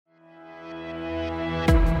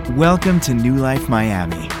Welcome to New Life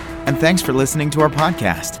Miami, and thanks for listening to our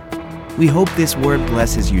podcast. We hope this word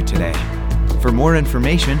blesses you today. For more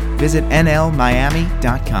information, visit nlmiami.com.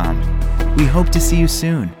 We hope to see you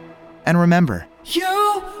soon. And remember, you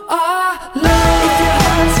are love. If your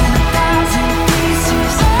heart's in 1,000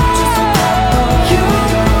 pieces, just remember, you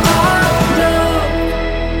are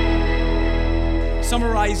love.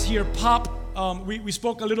 Summarize here, we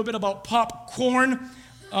spoke a little bit about popcorn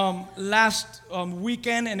last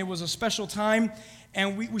weekend, and it was a special time.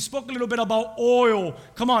 And we spoke a little bit about oil.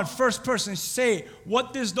 Come on, first person, say,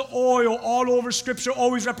 what does the oil all over Scripture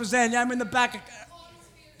always represent? Yeah, I'm in the back.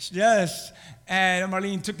 Yes. And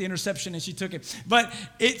Marlene took the interception and she took it. But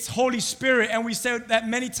it's Holy Spirit. And we said that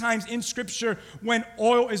many times in Scripture, when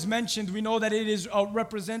oil is mentioned, we know that it is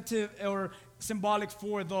representative or symbolic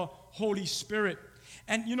for the Holy Spirit.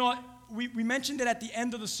 And you know what? We mentioned it at the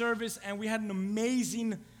end of the service, and we had an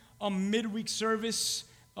amazing midweek service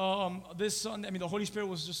this Sunday. I mean, the Holy Spirit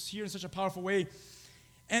was just here in such a powerful way.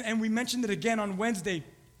 And we mentioned it again on Wednesday.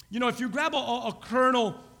 You know, if you grab a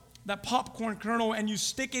kernel, that popcorn kernel, and you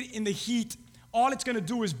stick it in the heat, all it's going to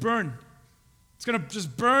do is burn. It's going to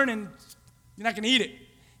just burn, and you're not going to eat it.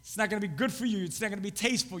 It's not going to be good for you. It's not going to be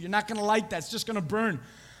tasteful. You're not going to like that. It's just going to burn.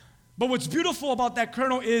 But what's beautiful about that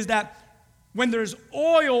kernel is that when there's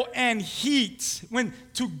oil and heat, when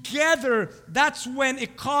together, that's when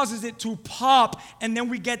it causes it to pop, and then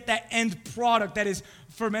we get that end product that is,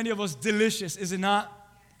 for many of us, delicious, is it not?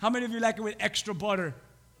 How many of you like it with extra butter?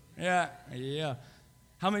 Yeah.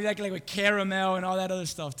 How many like it with caramel and all that other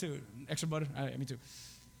stuff too? Extra butter? All right, me too.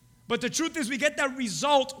 But the truth is we get that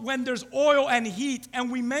result when there's oil and heat,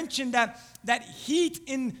 and we mentioned that heat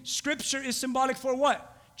in Scripture is symbolic for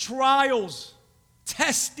what? Trials,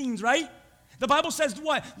 testings, right? The Bible says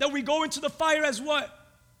what? That we go into the fire as what?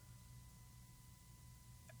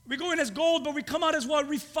 We go in as gold, but we come out as what?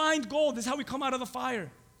 Refined gold. This is how we come out of the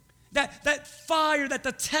fire. That fire, that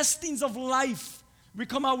the testings of life, we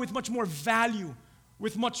come out with much more value,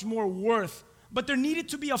 with much more worth. But there needed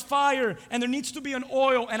to be a fire, and there needs to be an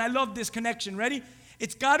oil, and I love this connection. Ready?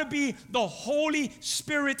 It's got to be the Holy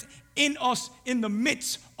Spirit in us in the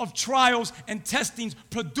midst of trials and testings,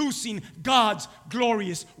 producing God's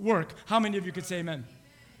glorious work. How many of you could say amen?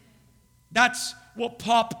 That's what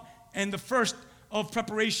POP and the first of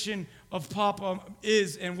preparation of POP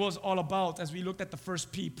is and was all about as we looked at the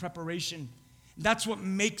first P, preparation. That's what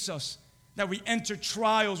makes us, that we enter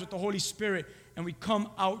trials with the Holy Spirit and we come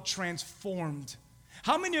out transformed.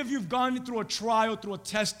 How many of you have gone through a trial, through a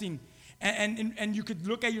testing, and you could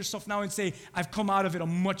look at yourself now and say, I've come out of it a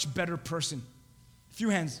much better person? A few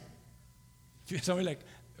hands. Somebody like,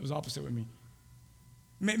 it was opposite with me.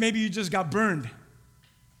 Maybe you just got burned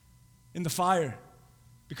in the fire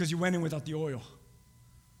because you went in without the oil.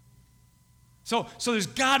 So there's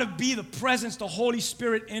got to be the presence, the Holy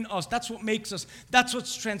Spirit in us. That's what makes us. That's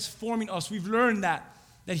what's transforming us. We've learned that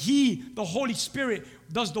He, the Holy Spirit,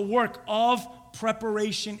 does the work of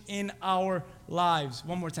preparation in our lives.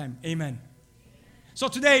 One more time. Amen. So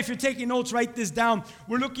today, if you're taking notes, write this down.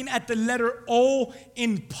 We're looking at the letter O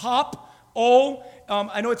in POP. O,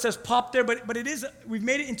 I know it says POP there, but it is, we've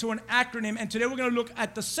made it into an acronym. And today we're going to look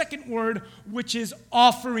at the second word, which is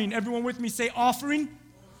offering. Everyone with me say offering?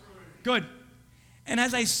 Good. And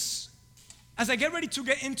as I get ready to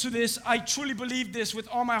get into this, I truly believe this with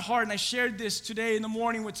all my heart, and I shared this today in the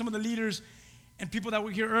morning with some of the leaders and people that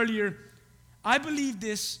were here earlier. I believe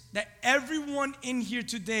this, that everyone in here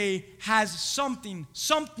today has something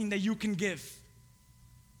that you can give.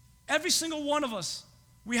 Every single one of us,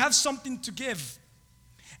 we have something to give.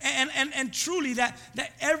 And truly, that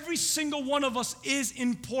every single one of us is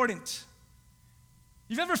important.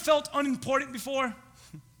 You've ever felt unimportant before?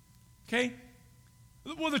 Okay?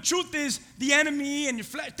 Well, the truth is, the enemy and your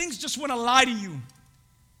flesh, things just want to lie to you.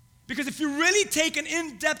 Because if you really take an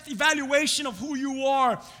in-depth evaluation of who you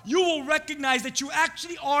are, you will recognize that you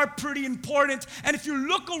actually are pretty important. And if you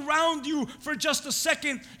look around you for just a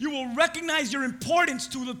second, you will recognize your importance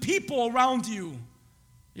to the people around you.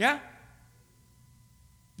 Yeah?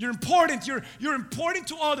 You're important. You're important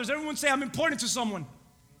to others. Everyone say, I'm important to someone.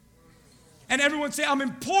 And everyone say, I'm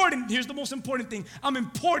important. Here's the most important thing. I'm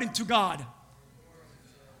important to God.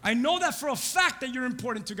 I know that for a fact that you're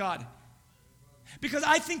important to God. Because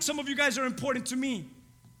I think some of you guys are important to me.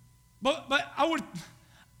 But I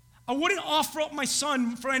wouldn't offer up my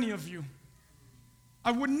son for any of you.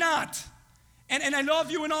 I would not. And I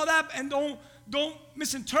love you and all that, and don't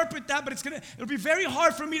misinterpret that, but it'll be very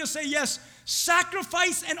hard for me to say, yes,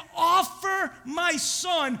 sacrifice and offer my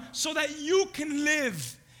son so that you can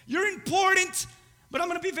live. You're important, but I'm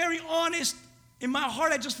going to be very honest. in my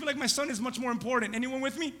heart, I just feel like my son is much more important. Anyone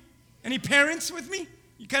with me? Any parents with me?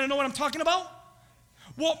 You kind of know what I'm talking about?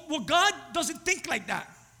 Well, God doesn't think like that.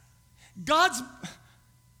 God's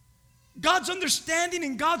understanding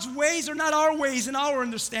and God's ways are not our ways and our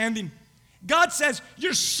understanding. God says,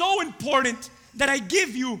 you're so important that I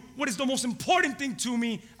give you what is the most important thing to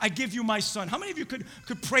me. I give you my son. How many of you could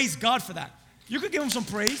praise God for that? You could give him some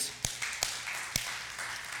praise.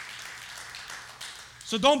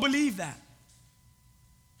 So don't believe that.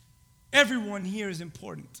 Everyone here is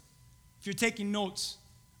important. If you're taking notes,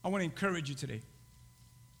 I want to encourage you today.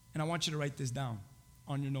 And I want you to write this down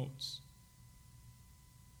on your notes.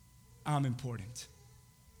 I'm important.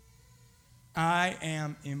 I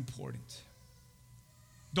am important.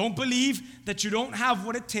 Don't believe that you don't have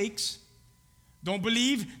what it takes. Don't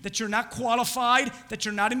believe that you're not qualified, that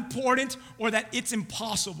you're not important, or that it's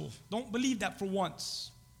impossible. Don't believe that for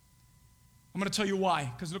once. I'm going to tell you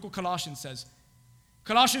why, because look what Colossians says.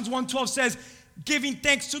 Colossians 1:12 says, giving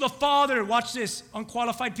thanks to the Father. Watch this,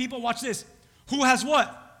 unqualified people, watch this. Who has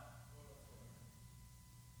what?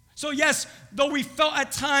 So yes, though we felt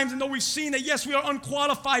at times and though we've seen that, yes, we are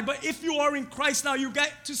unqualified, but if you are in Christ now, you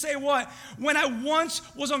get to say what? When I once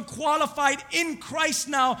was unqualified, in Christ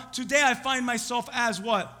now, today I find myself as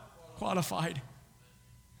what? Qualified.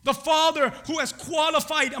 The Father who has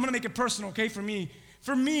qualified, I'm going to make it personal, okay, for me,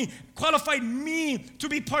 qualified me to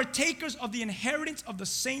be partakers of the inheritance of the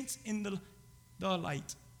saints in the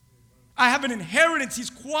light. I have an inheritance.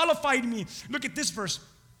 He's qualified me. Look at this verse.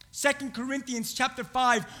 2 Corinthians chapter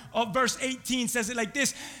 5, verse 18 says it like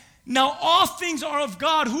this. Now all things are of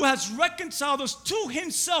God who has reconciled us to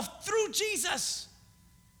himself through Jesus.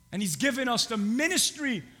 And he's given us the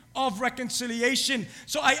ministry of reconciliation.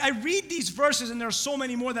 So I read these verses, and there are so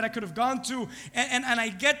many more that I could have gone to, and I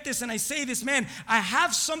get this, and I say this, man, I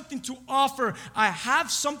have something to offer. I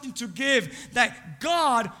have something to give that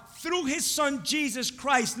God, through his son Jesus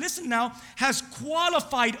Christ, listen now, has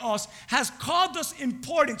qualified us, has called us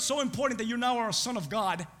important, so important that you now are a son of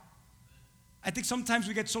God. I think sometimes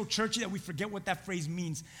we get so churchy that we forget what that phrase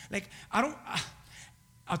means. Like,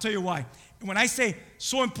 I'll tell you why. When I say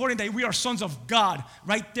so important that we are sons of God,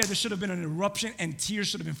 right there should have been an eruption and tears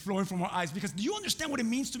should have been flowing from our eyes. Because do you understand what it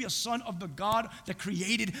means to be a son of the God that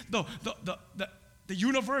created the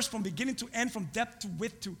universe from beginning to end, from depth to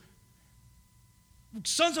width to...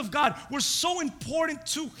 Sons of God, we're so important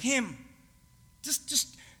to him.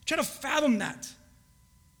 Just try to fathom that.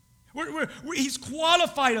 He's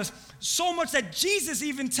qualified us so much that Jesus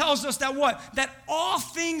even tells us that what? That all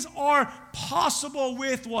things are possible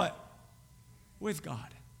with what? With God.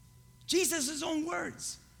 Jesus' own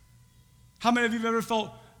words. How many of you have ever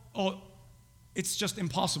felt, oh, it's just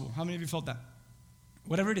impossible? How many of you felt that?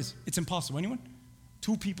 Whatever it is, it's impossible. Anyone?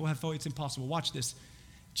 2 people have felt it's impossible. Watch this.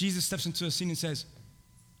 Jesus steps into the scene and says,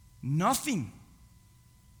 nothing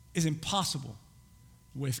is impossible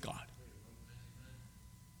with God.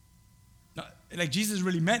 Like Jesus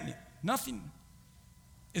really meant it. Nothing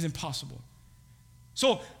is impossible.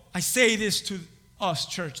 So I say this to us,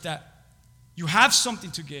 church, that you have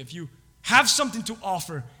something to give. You have something to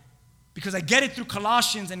offer. Because I get it through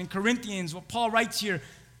Colossians and in Corinthians, what Paul writes here,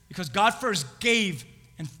 because God first gave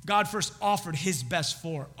and God first offered his best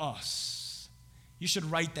for us. You should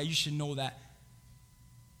write that. You should know that.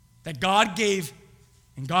 That God gave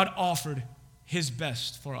and God offered his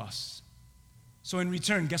best for us. So in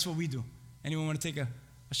return, guess what we do? Anyone want to take a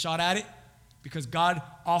shot at it? Because God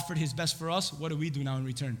offered his best for us, what do we do now in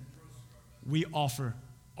return? We offer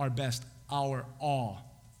our best, our all,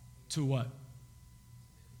 to what?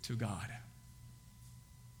 To God.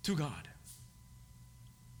 To God.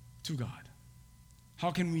 To God. How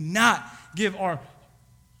can we not give our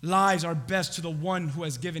lives, our best, to the one who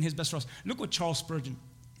has given his best for us? Look what Charles Spurgeon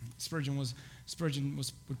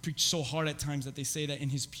would preach so hard at times that they say that in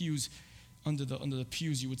his pews, under the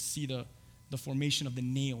pews, you would see the formation of the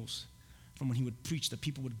nails from when he would preach. The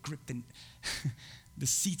people would grip the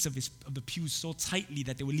seats of the pews so tightly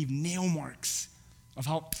that they would leave nail marks of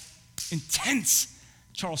how intense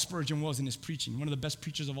Charles Spurgeon was in his preaching. One of the best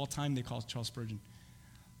preachers of all time, they call Charles Spurgeon.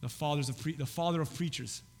 The father of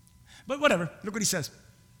preachers. But whatever, look what he says.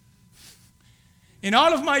 In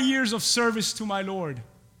all of my years of service to my Lord,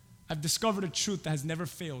 I've discovered a truth that has never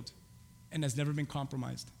failed and has never been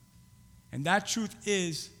compromised. And that truth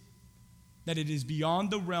is that it is beyond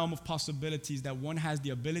the realm of possibilities that one has the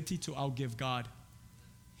ability to outgive God.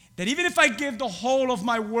 That even if I give the whole of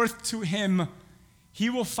my worth to him, he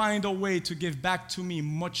will find a way to give back to me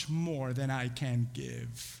much more than I can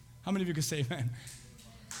give. How many of you can say amen?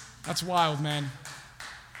 That's wild, man.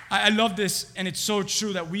 I love this, and it's so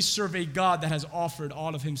true that we serve a God that has offered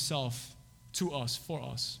all of himself to us, for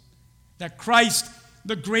us. That Christ,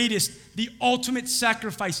 the greatest, the ultimate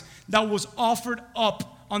sacrifice that was offered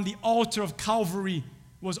up on the altar of Calvary,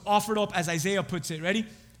 was offered up, as Isaiah puts it, ready?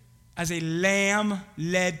 As a lamb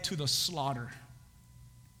led to the slaughter.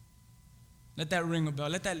 Let that ring a bell.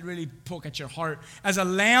 Let that really poke at your heart. As a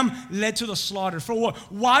lamb led to the slaughter. For what?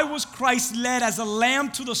 Why was Christ led as a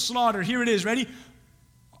lamb to the slaughter? Here it is, ready?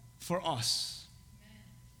 For us.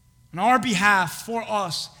 On our behalf, for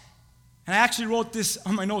us. And I actually wrote this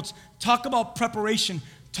on my notes. Talk about preparation.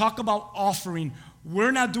 Talk about offering.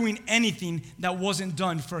 We're not doing anything that wasn't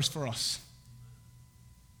done first for us.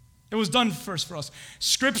 It was done first for us.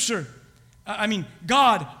 Scripture,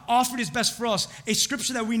 God offered his best for us. A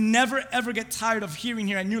scripture that we never, ever get tired of hearing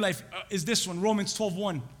here at New Life is this one, Romans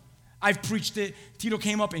 12:1. I've preached it. Tito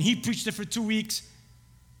came up and he preached it for 2 weeks.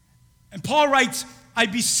 And Paul writes, I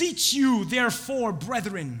beseech you, therefore,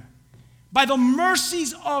 brethren, by the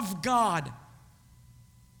mercies of God,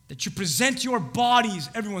 that you present your bodies,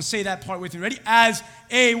 everyone say that part with me, ready? As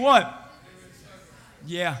a what?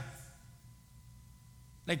 Yeah.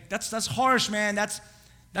 Like, that's harsh, man. That's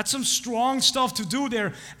some strong stuff to do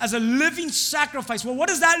there. As a living sacrifice. Well, what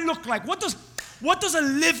does that look like? What does a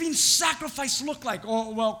living sacrifice look like?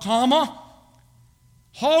 Oh, well,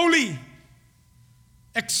 holy,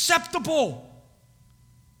 acceptable.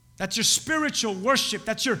 That's your spiritual worship.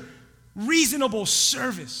 That's your reasonable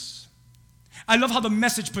service. I love how the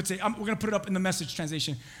Message puts it. We're going to put it up in the Message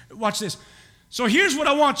translation. Watch this. So here's what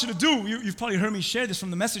I want you to do. You've probably heard me share this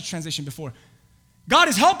from the Message translation before. God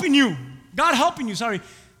is helping you.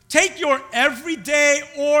 Take your everyday,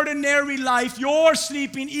 ordinary life, your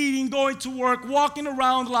sleeping, eating, going to work, walking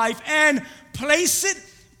around life, and place it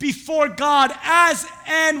before God as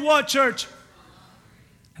an what, church?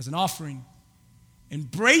 As an offering.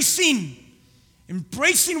 Embracing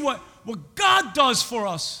what God does for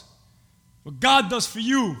us. What God does for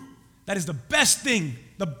you. That is the best thing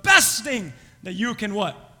that you can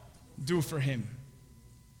what? Do for him.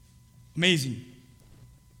 Amazing.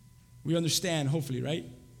 We understand, hopefully, right?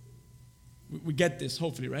 We get this,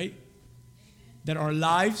 hopefully, right? That our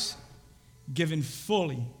lives given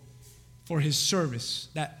fully for his service,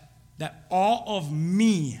 that all of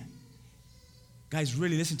me, guys,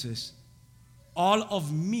 really listen to this. All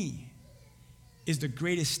of me is the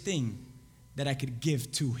greatest thing that I could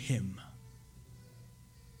give to him.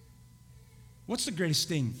 What's the greatest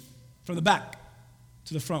thing? From the back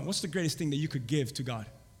to the front, what's the greatest thing that you could give to God?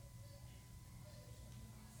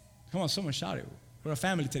 Come on, someone shout it. We're a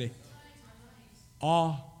family today.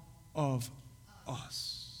 All of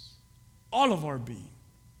us. All of our being.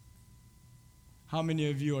 How many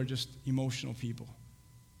of you are just emotional people?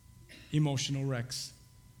 Emotional wrecks.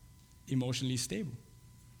 Emotionally stable.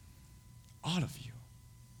 All of you.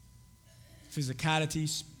 Physicality,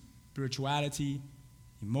 spirituality,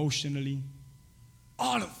 emotionally.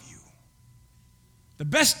 All of you. The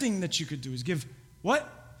best thing that you could do is give what?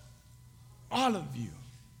 All of you.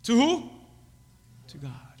 To who? To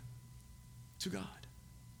God. To God.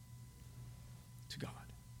 To God.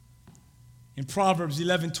 In Proverbs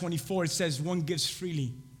 11:24, it says, one gives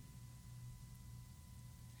freely.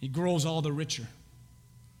 He grows all the richer.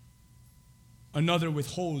 Another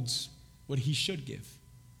withholds what he should give.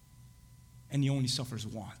 And he only suffers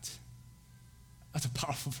want. That's a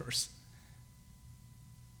powerful verse.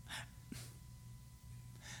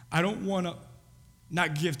 I don't want to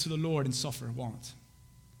not give to the Lord and suffer want.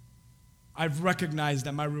 I've recognized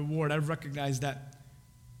that my reward, I've recognized that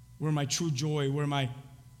where my true joy, where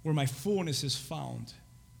my fullness is found,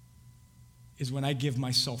 is when I give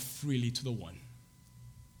myself freely to the one.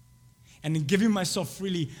 And in giving myself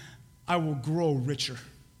freely, I will grow richer.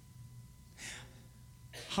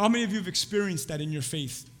 How many of you have experienced that in your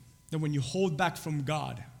faith? That when you hold back from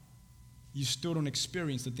God, you still don't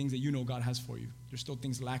experience the things that you know God has for you. There's still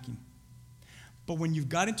things lacking. But when you've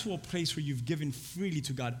gotten to a place where you've given freely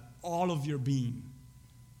to God all of your being,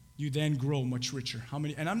 you then grow much richer. How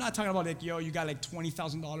many? And I'm not talking about like, you got like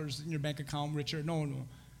 $20,000 in your bank account richer. No.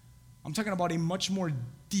 I'm talking about a much more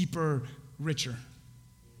deeper richer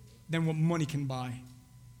than what money can buy.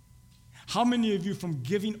 How many of you from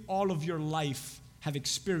giving all of your life have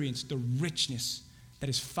experienced the richness that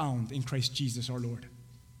is found in Christ Jesus our Lord?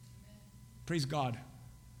 Praise God.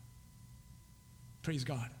 Praise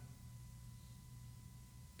God.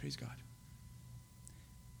 Praise God.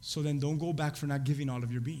 So then don't go back for not giving all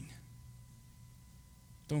of your being.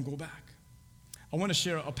 Don't go back. I want to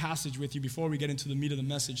share a passage with you before we get into the meat of the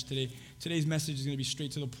message today. Today's message is going to be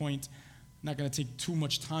straight to the point. I'm not going to take too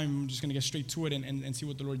much time. I'm just going to get straight to it and see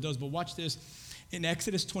what the Lord does. But watch this. In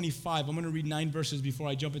Exodus 25, I'm going to read 9 verses before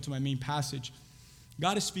I jump into my main passage.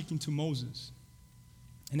 God is speaking to Moses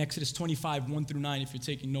in Exodus 25, 1 through 9, if you're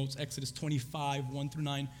taking notes, Exodus 25, 1 through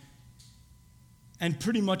 9. And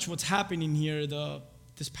pretty much what's happening here,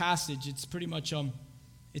 this passage, it's pretty much,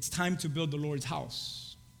 it's time to build the Lord's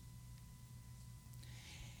house.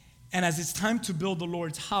 And as it's time to build the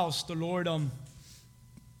Lord's house, the Lord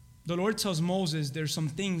tells Moses there's some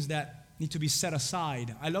things that need to be set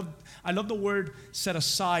aside. I love the word set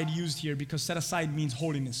aside used here because set aside means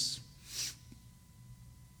holiness.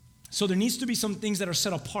 So there needs to be some things that are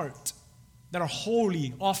set apart, that are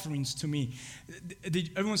holy offerings to me.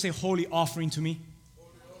 Did everyone say holy offering to me?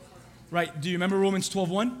 Right. Do you remember Romans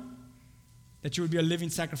 12:1? That you would be a living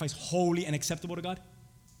sacrifice, holy and acceptable to God?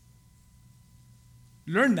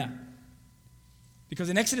 Learn that. Because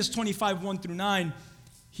in Exodus 25, 1 through 9,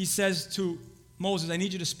 he says to Moses, I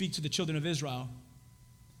need you to speak to the children of Israel.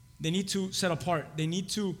 They need to set apart. They need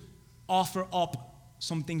to offer up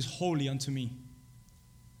some things holy unto me.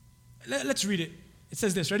 Let's read it. It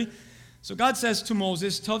says this, ready? So God says to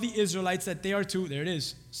Moses, tell the Israelites that they are to, there it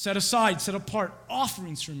is, set aside, set apart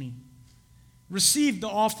offerings for me. Receive the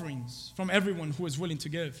offerings from everyone who is willing to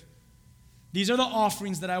give. These are the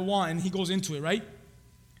offerings that I want. And he goes into it, right?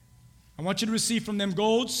 I want you to receive from them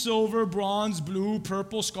gold, silver, bronze, blue,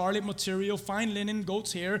 purple, scarlet material, fine linen,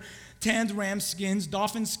 goat's hair, tanned ram skins,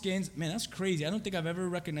 dolphin skins. Man, that's crazy. I don't think I've ever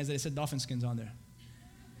recognized that it said dolphin skins on there.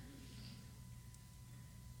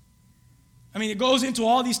 I mean, it goes into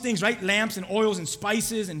all these things, right? Lamps and oils and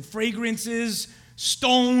spices and fragrances,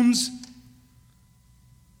 stones.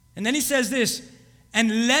 And then he says this,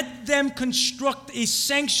 and let them construct a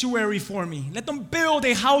sanctuary for me. Let them build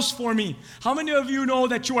a house for me. How many of you know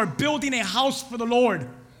that you are building a house for the Lord?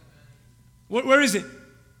 Where is it?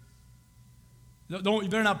 You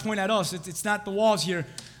better not point at us. It's not the walls here.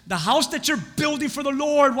 The house that you're building for the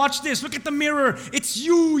Lord, watch this. Look at the mirror. It's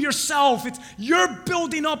you yourself. You're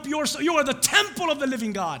building up yourself. You are the temple of the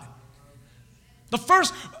living God.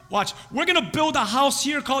 Watch, we're going to build a house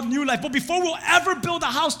here called New Life. But before we'll ever build a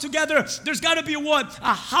house together, there's got to be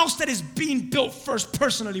a house that is being built first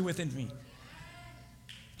personally within me.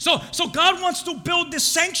 So God wants to build this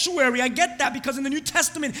sanctuary. I get that because in the New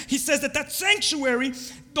Testament, he says that sanctuary,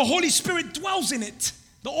 the Holy Spirit dwells in it.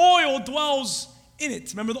 The oil dwells in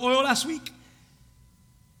it. Remember the oil last week?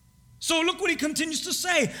 So look what he continues to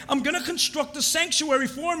say. I'm going to construct a sanctuary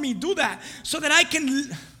for me. Do that so that I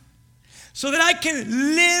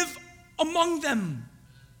can live among them.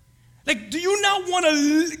 Like, do you not want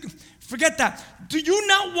to, forget that. Do you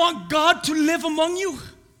not want God to live among you?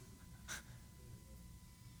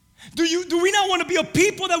 Do we not want to be a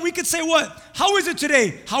people that we could say, what? How is it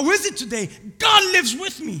today? How is it today? God lives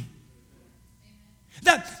with me.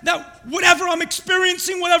 That whatever I'm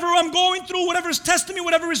experiencing, whatever I'm going through, whatever is testing me,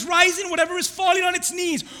 whatever is rising, whatever is falling on its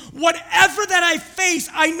knees, whatever that I face,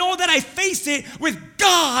 I know that I face it with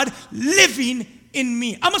God living in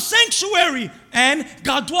me. I'm a sanctuary and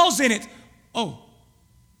God dwells in it. Oh.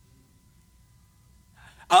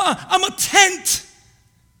 I'm a tent,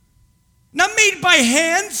 not made by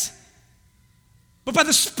hands, but by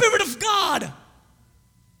the Spirit of God.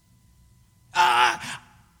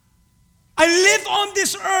 I live on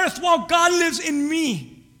this earth while God lives in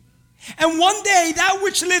me. And one day, that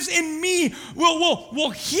which lives in me will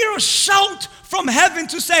hear a shout from heaven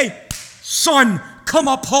to say, son, come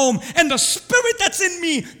up home. And the Spirit that's in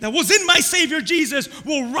me, that was in my Savior Jesus,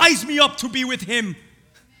 will rise me up to be with Him.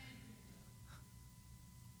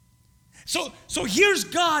 So here's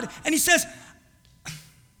God, and He says,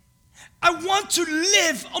 I want to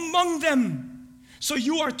live among them. So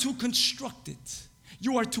you are to construct it.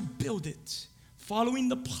 You are to build it, following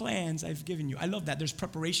the plans I've given you. I love that. There's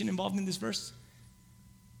preparation involved in this verse.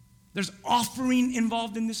 There's offering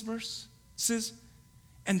involved in this verse, sis.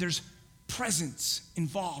 And there's presence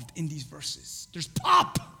involved in these verses. There's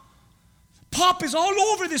pop. Pop is all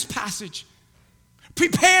over this passage.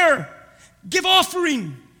 Prepare, give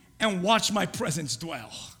offering, and watch my presence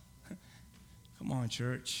dwell. Come on,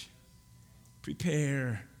 church.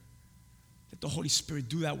 Prepare. Let the Holy Spirit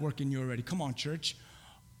do that work in you already. Come on, church.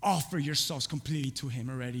 Offer yourselves completely to Him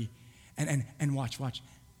already. And watch.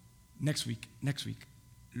 Next week,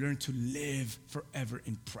 learn to live forever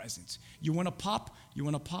in presence. You want to pop?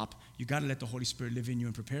 You got to let the Holy Spirit live in you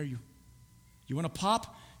and prepare you. You want to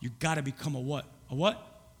pop? You got to become a what? A what?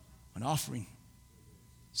 An offering.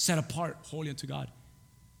 Set apart, holy unto God.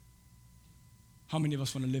 How many of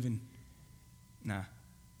us want to live in? Nah,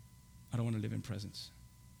 I don't want to live in presence.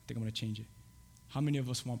 I think I'm going to change it. How many of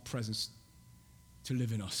us want presence to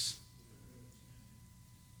live in us?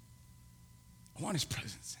 I want His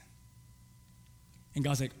presence. And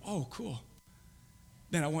God's like, oh, cool.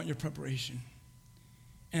 Then I want your preparation.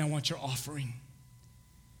 and I want your offering.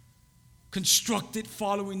 Construct it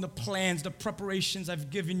following the plans, the preparations I've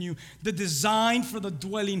given you, the design for the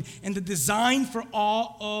dwelling, and the design for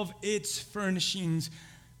all of its furnishings.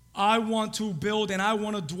 I want to build and I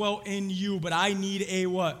want to dwell in you, but I need a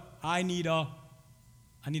what? I need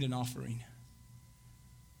an offering.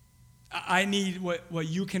 I need what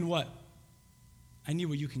you can what? I need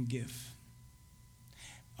what you can give.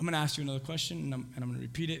 I'm going to ask you another question, and I'm going to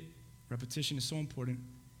repeat it. Repetition is so important.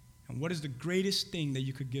 And what is the greatest thing that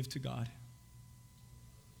you could give to God?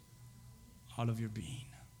 All of your being.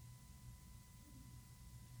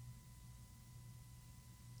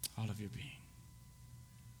 All of your being.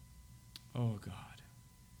 Oh God,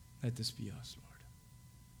 let this be us, Lord.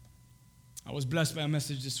 I was blessed by a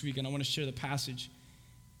message this week, and I want to share the passage.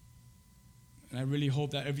 And I really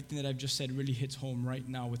hope that everything that I've just said really hits home right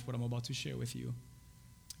now with what I'm about to share with you.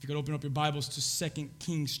 If you could open up your Bibles to 2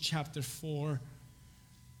 Kings chapter 4.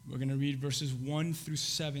 We're going to read verses 1 through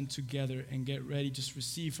 7 together and get ready. Just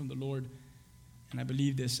receive from the Lord. And I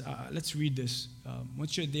believe this. Let's read this.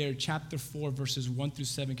 Once you're there, chapter 4, verses 1 through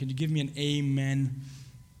 7. Can you give me an amen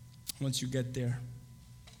once you get there?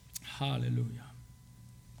 Hallelujah.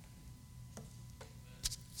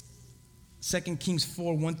 2 Kings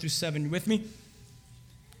 4, 1 through 7. You with me?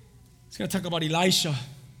 It's going to talk about Elisha.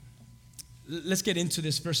 Let's get into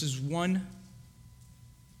this. Verses 1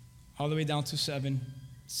 all the way down to 7.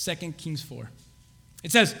 2 Kings 4.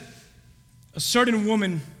 It says, a certain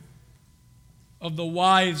woman of the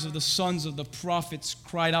wives of the sons of the prophets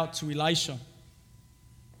cried out to Elisha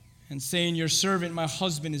and saying, your servant, my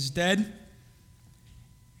husband, is dead.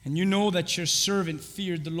 And you know that your servant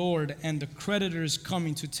feared the Lord, and the creditor is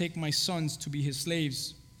coming to take my sons to be his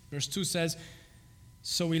slaves. Verse 2 says,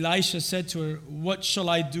 so Elisha said to her, what shall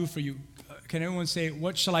I do for you? Can everyone say,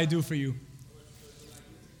 what shall I do for you?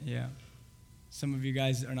 Yeah. Some of you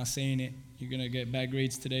guys are not saying it. You're going to get bad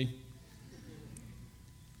grades today.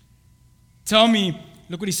 Tell me,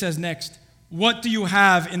 look what he says next. What do you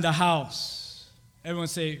have in the house? Everyone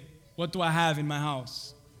say, what do I have in my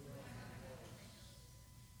house?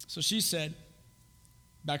 So she said,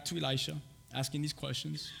 back to Elisha, asking these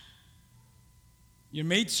questions. Your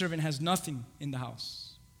maidservant has nothing in the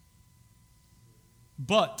house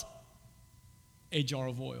but a jar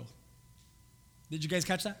of oil. Did you guys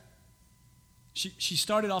catch that? She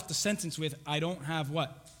started off the sentence with, I don't have what?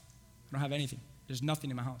 I don't have anything. There's nothing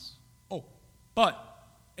in my house. Oh, but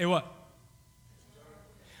a what?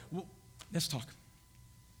 Well, let's talk.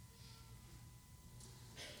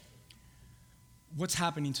 What's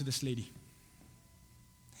happening to this lady?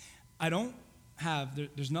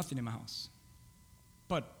 There's nothing in my house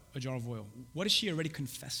but a jar of oil. What is she already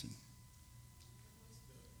confessing?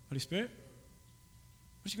 Holy Spirit?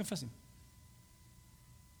 What is she confessing?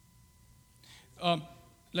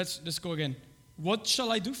 Let's go again. What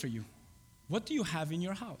shall I do for you? What do you have in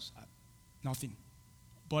your house? Nothing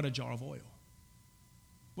but a jar of oil.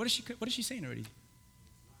 What is she saying already?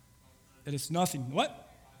 That it's nothing. What?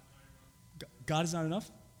 God is not enough?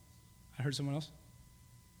 I heard someone else.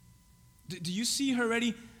 Do you see her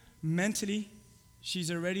already mentally? She's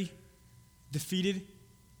already defeated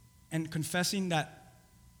and confessing that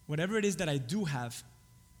whatever it is that I do have,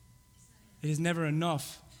 it is never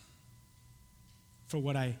enough for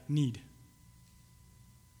what I need.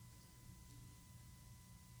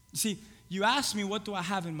 You see, you asked me, what do I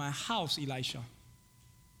have in my house, Elisha?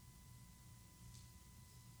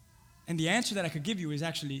 And the answer that I could give you is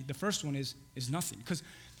actually, the first one is nothing. Because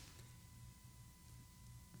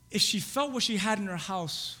if she felt what she had in her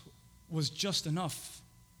house was just enough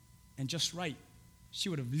and just right, she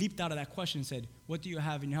would have leaped out of that question and said, what do you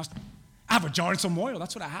have in your house? I have a jar and some oil.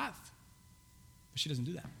 That's what I have. But she doesn't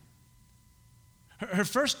do that. Her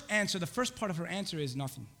first answer, the first part of her answer is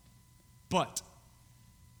nothing but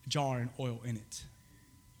a jar and oil in it.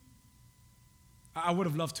 I would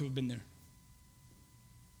have loved to have been there.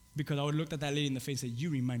 Because I would have looked at that lady in the face and said, you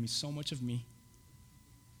remind me so much of me.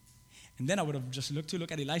 And then I would have just looked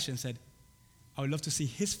at Elisha and said, I would love to see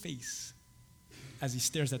his face as he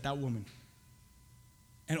stares at that woman.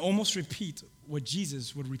 And almost repeat what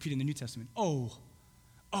Jesus would repeat in the New Testament. Oh,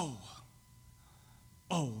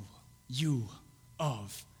 you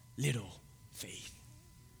of little faith.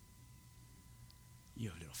 You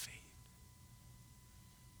have little faith.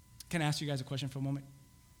 Can I ask you guys a question for a moment?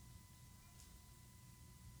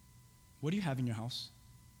 What do you have in your house?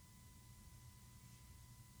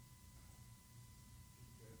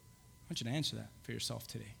 I want you to answer that for yourself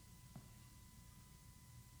today. I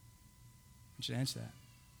want you to answer that.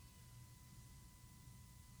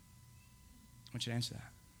 I want you to answer that.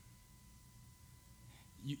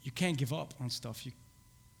 You can't give up on stuff.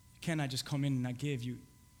 can I just come in and not give you?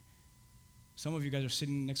 Some of you guys are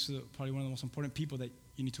sitting next to probably one of the most important people that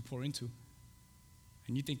you need to pour into,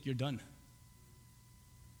 and you think you're done.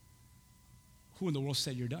 Who in the world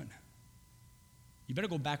said you're done? You better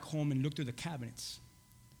go back home and look through the cabinets,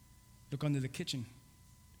 look under the kitchen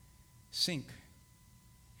sink,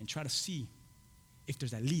 and try to see if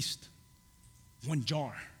there's at least one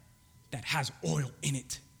jar that has oil in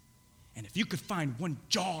it. And if you could find one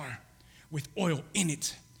jar with oil in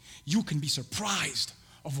it, you can be surprised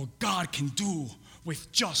of what God can do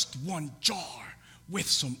with just one jar with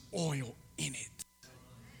some oil in it.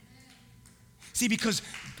 See, because,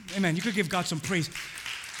 amen, you could give God some praise.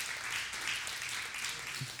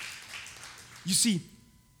 You see,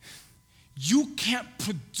 you can't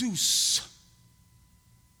produce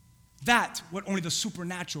that what only the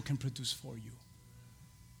supernatural can produce for you.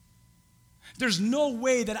 There's no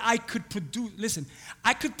way that I could produce, listen,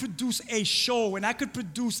 I could produce a show and I could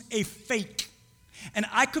produce a fake and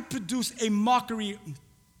I could produce a mockery.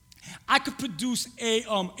 I could produce a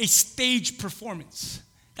stage performance.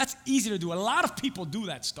 That's easy to do. A lot of people do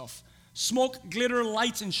that stuff. Smoke, glitter,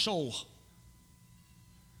 lights, and show.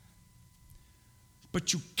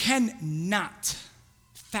 But you cannot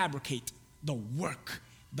fabricate the work,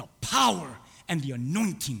 the power, and the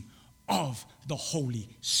anointing of the Holy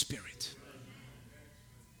Spirit.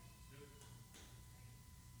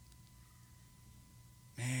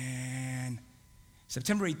 Man,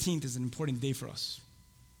 September 18th is an important day for us.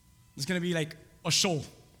 It's going to be like a show.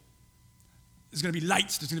 There's going to be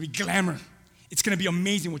lights. There's going to be glamour. It's going to be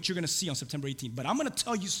amazing what you're going to see on September 18th. But I'm going to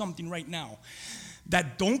tell you something right now,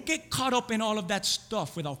 that don't get caught up in all of that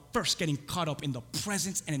stuff without first getting caught up in the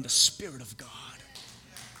presence and in the Spirit of God.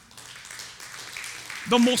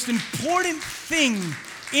 The most important thing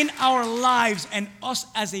in our lives and us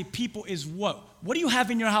as a people is what? What do you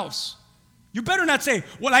have in your house? You better not say,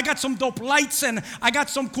 well, I got some dope lights and I got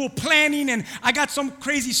some cool planning and I got some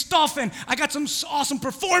crazy stuff and I got some awesome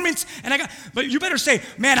performance but you better say,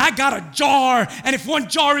 man, I got a jar, and if one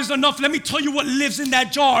jar is enough, let me tell you what lives in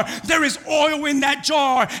that jar. There is oil in that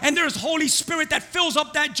jar, and there's Holy Spirit that fills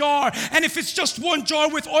up that jar, and if it's just one jar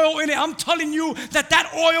with oil in it, I'm telling you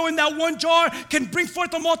that oil in that one jar can bring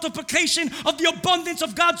forth a multiplication of the abundance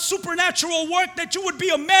of God's supernatural work that you would be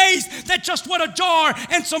amazed that just what a jar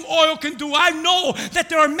and some oil can do. I know that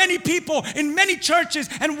there are many people in many churches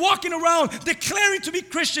and walking around declaring to be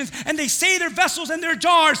Christians, and they say they're vessels and they're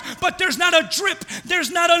jars, but there's not a drip, there's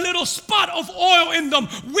not a little spot of oil in them.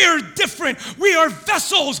 We're different. We are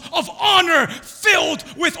vessels of honor filled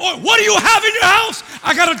with oil. What do you have in your house?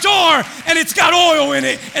 I got a jar and it's got oil in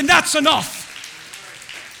it, and that's enough.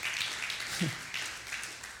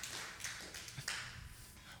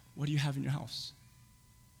 What do you have in your house?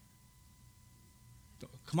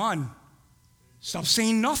 Come on. Stop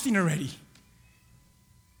saying nothing already.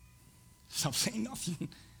 Stop saying nothing.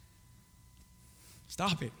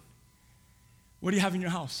 Stop it. What do you have in your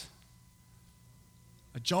house?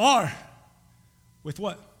 A jar. With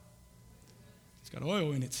what? It's got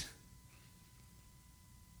oil in it.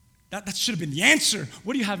 That should have been the answer.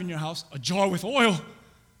 What do you have in your house? A jar with oil.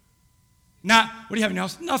 Not, what do you have in your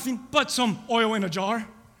house? Nothing but some oil in a jar.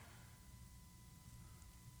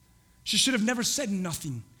 She should have never said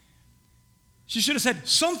nothing. She should have said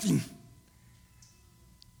something.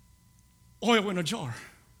 Oil in a jar.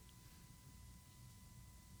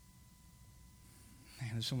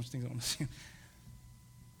 Man, there's so much things I want to say.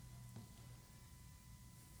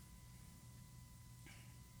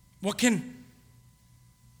 What can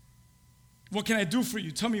I do for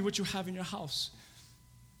you? Tell me what you have in your house.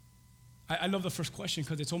 I love the first question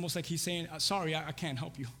because it's almost like he's saying, sorry, I can't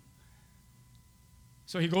help you.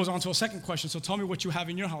 So he goes on to a second question. So tell me what you have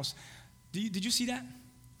in your house. Did you see that?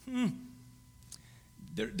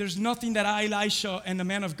 There's nothing that Elisha and the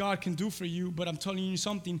man of God can do for you, but I'm telling you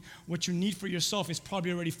something. What you need for yourself is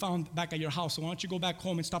probably already found back at your house. So why don't you go back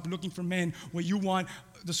home and stop looking for men what you want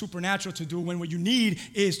the supernatural to do, when what you need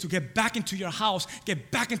is to get back into your house,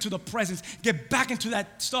 get back into the presence, get back into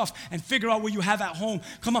that stuff and figure out what you have at home.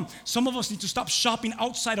 Come on, some of us need to stop shopping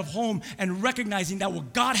outside of home and recognizing that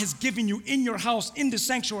what God has given you in your house, in this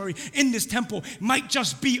sanctuary, in this temple, might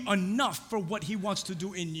just be enough for what he wants to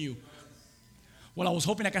do in you. Well, I was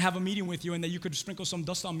hoping I could have a meeting with you and that you could sprinkle some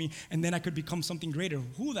dust on me and then I could become something greater.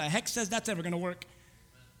 Who the heck says that's ever going to work?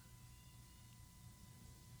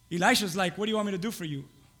 Elisha's like, what do you want me to do for you?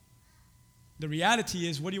 The reality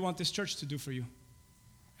is, what do you want this church to do for you?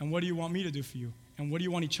 And what do you want me to do for you? And what do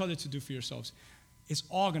you want each other to do for yourselves? It's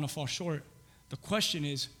all going to fall short. The question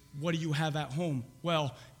is, what do you have at home?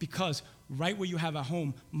 Well, because right where you have at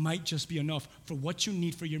home might just be enough for what you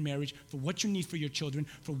need for your marriage, for what you need for your children,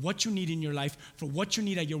 for what you need in your life, for what you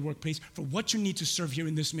need at your workplace, for what you need to serve here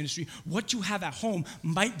in this ministry. What you have at home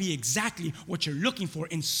might be exactly what you're looking for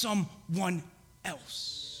in someone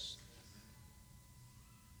else.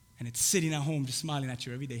 And it's sitting at home just smiling at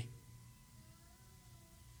you every day.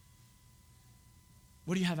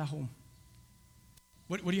 What do you have at home?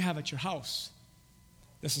 What do you have at your house?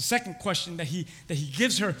 That's the second question that he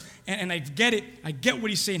gives her, and I get it. I get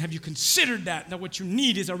what he's saying. Have you considered that what you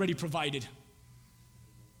need is already provided?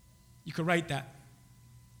 You could write that.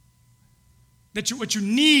 That what you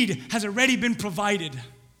need has already been provided.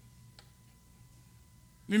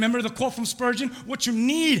 Remember the quote from Spurgeon? What you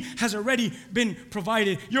need has already been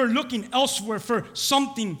provided. You're looking elsewhere for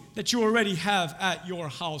something that you already have at your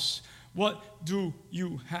house. What do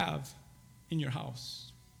you have in your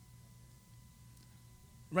house?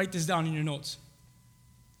 Write this down in your notes.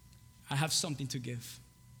 I have something to give.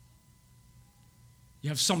 You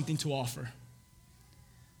have something to offer.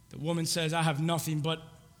 The woman says, I have nothing but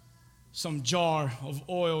some jar of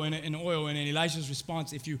oil and oil. And Elisha's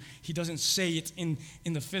response, he doesn't say it in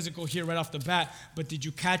the physical here right off the bat, but did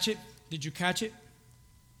you catch it? Did you catch it?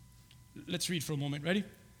 Let's read for a moment. Ready?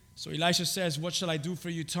 So Elisha says, what shall I do for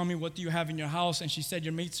you? Tell me, what do you have in your house? And she said,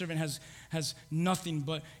 your maidservant has nothing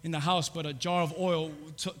but in the house but a jar of oil.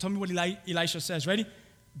 Tell me what Elisha says. Ready?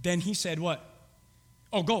 Then he said what?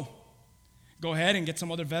 Oh, go. Go ahead and get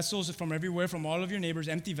some other vessels from everywhere, from all of your neighbors,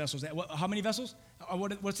 empty vessels. How many vessels?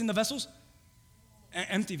 What's in the vessels?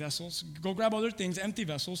 Empty vessels. Go grab other things, empty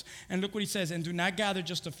vessels. And look what he says. And do not gather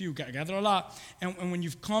just a few. Gather a lot. And when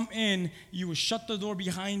you've come in, you will shut the door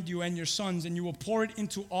behind you and your sons, and you will pour it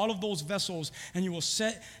into all of those vessels, and you will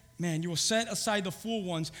set aside the full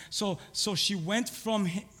ones. So she went from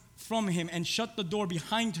him and shut the door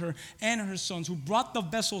behind her and her sons, who brought the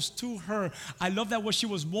vessels to her. I love that what she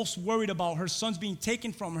was most worried about, her sons being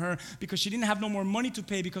taken from her, because she didn't have no more money to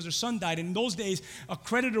pay because her son died. And in those days, a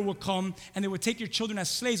creditor would come and they would take your children as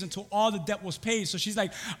slaves until all the debt was paid. So she's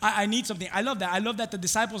like, I need something. I love that. I love that the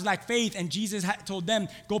disciples lacked faith, and Jesus told them,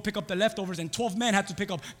 go pick up the leftovers, and 12 men had to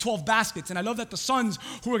pick up 12 baskets. And I love that the sons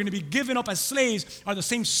who are going to be given up as slaves are the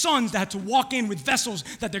same sons that had to walk in with vessels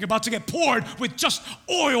that they're about to get poured with just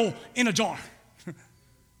oil in a jar.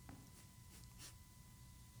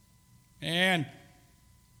 And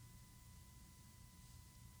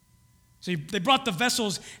so they brought the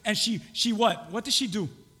vessels, and she what? What did she do?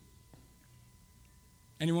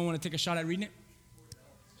 Anyone want to take a shot at reading it?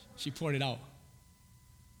 She poured it out.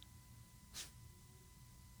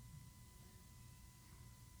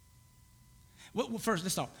 First,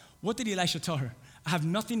 let's start. What did Elisha tell her? I have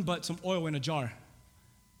nothing but some oil in a jar.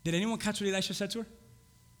 Did anyone catch what Elisha said to her?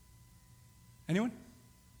 Anyone?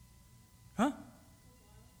 Huh?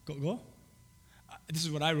 Go. This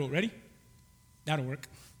is what I wrote. Ready? That'll work.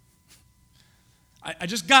 I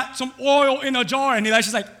just got some oil in a jar, and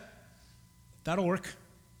Elisha's like, that'll work.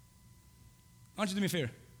 Why don't you do me a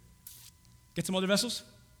favor? Get some other vessels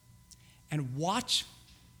and watch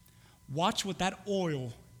what that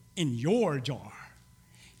oil in your jar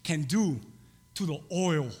can do to the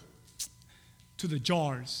oil, to the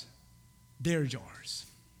jars, their jars.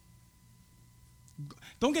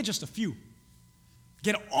 Don't get just a few.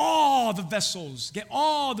 Get all the vessels, get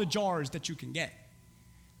all the jars that you can get.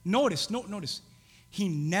 Notice, he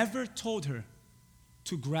never told her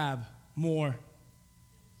to grab more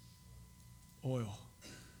oil.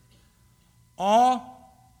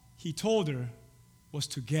 All he told her was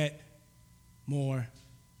to get more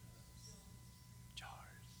jars,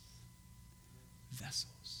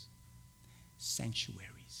 vessels,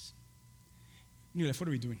 sanctuaries. New Life, what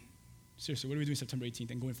are we doing? Seriously, what are we doing September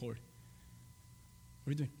 18th and going forward?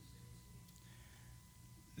 What are we doing?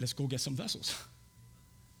 Let's go get some vessels.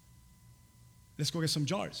 Let's go get some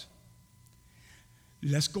jars.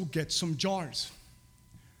 Let's go get some jars.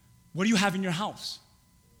 What do you have in your house?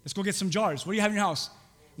 Let's go get some jars. What do you have in your house?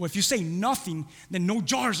 Well, if you say nothing, then no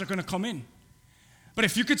jars are going to come in. But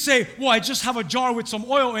if you could say, well, I just have a jar with some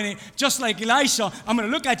oil in it, just like Elisha, I'm going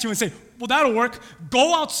to look at you and say, well, that'll work.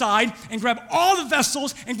 Go outside and grab all the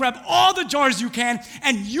vessels and grab all the jars you can,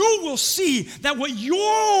 and you will see that what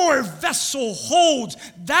your vessel holds,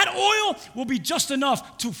 that oil will be just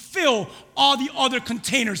enough to fill all the other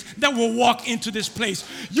containers that will walk into this place.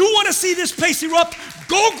 You want to see this place erupt?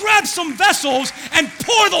 Go grab some vessels and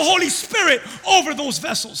pour the Holy Spirit over those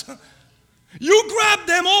vessels. You grab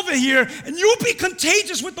them over here, and you be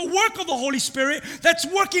contagious with the work of the Holy Spirit that's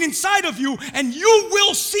working inside of you, and you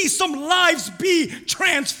will see some lives be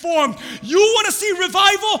transformed. You want to see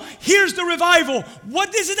revival? Here's the revival.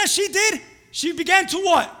 What is it that she did? She began to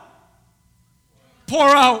what? pour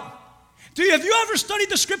out. Have you ever studied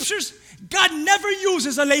the scriptures? God never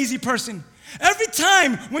uses a lazy person. Every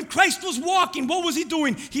time when Christ was walking, what was he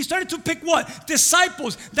doing? He started to pick what?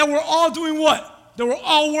 Disciples that were all doing what? They were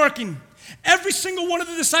all working. Every single one of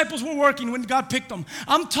the disciples were working when God picked them.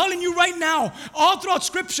 I'm telling you right now, all throughout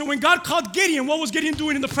Scripture, when God called Gideon, what was Gideon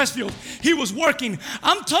doing in the press field? He was working.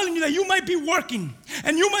 I'm telling you that you might be working,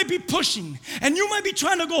 and you might be pushing, and you might be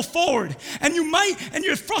trying to go forward, and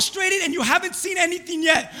you're frustrated, and you haven't seen anything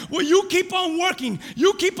yet. Well, you keep on working.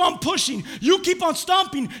 You keep on pushing. You keep on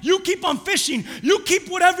stomping. You keep on fishing. You keep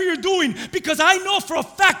whatever you're doing, because I know for a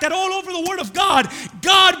fact that all over the Word of God,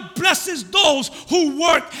 God blesses those who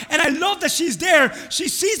work, and I love that she's there. She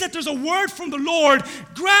sees that there's a word from the Lord.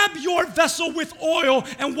 Grab your vessel with oil.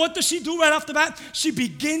 And what does she do right off the bat? She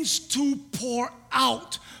begins to pour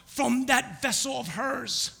out from that vessel of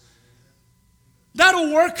hers.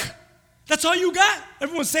 That'll work. That's all you got?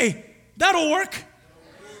 Everyone say, that'll work.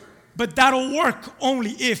 But that'll work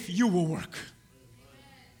only if you will work.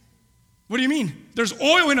 What do you mean? There's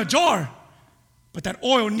oil in a jar, but that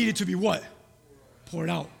oil needed to be what? Poured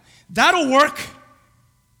out. That'll work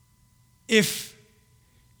if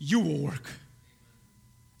you will work.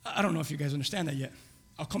 I don't know if you guys understand that yet.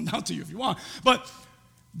 I'll come down to you if you want. But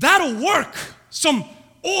that'll work. Some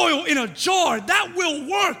oil in a jar, that will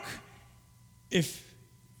work if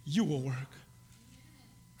you will work.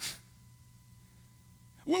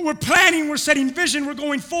 We're planning, we're setting vision, we're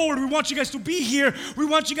going forward. We want you guys to be here. We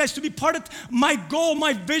want you guys to be part of my goal,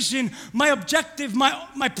 my vision, my objective,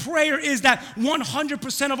 my prayer is that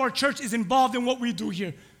 100% of our church is involved in what we do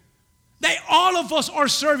here. That all of us are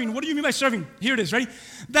serving. What do you mean by serving? Here it is, ready?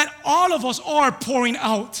 That all of us are pouring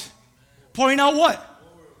out. Pouring out what?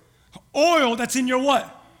 Oil that's in your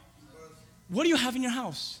what? What do you have in your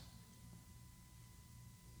house?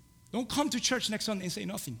 Don't come to church next Sunday and say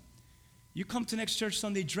nothing. You come to next church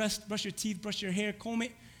Sunday dressed, brush your teeth, brush your hair, comb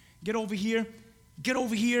it, get over here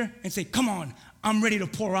and say, come on, I'm ready to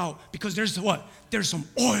pour out because there's what? There's some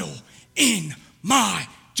oil in my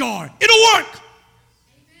jar. It'll work.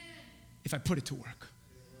 If I put it to work.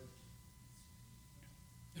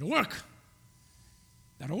 It'll work.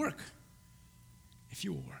 That'll work. If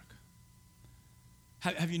you will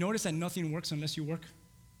work. Have you noticed that nothing works unless you work?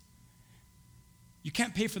 You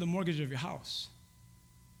can't pay for the mortgage of your house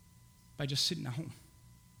by just sitting at home.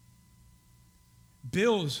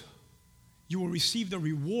 Bills, you will receive the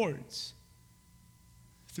rewards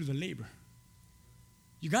through the labor.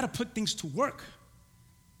 You got to put things to work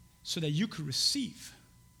so that you could receive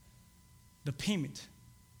the payment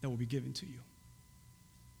that will be given to you.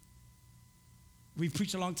 We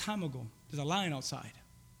preached a long time ago. There's a lion outside.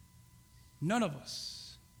 None of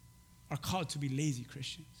us are called to be lazy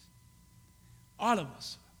Christians. All of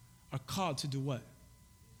us are called to do what?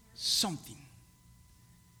 Something.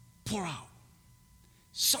 Pour out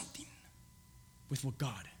something with what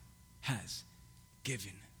God has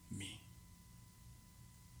given me.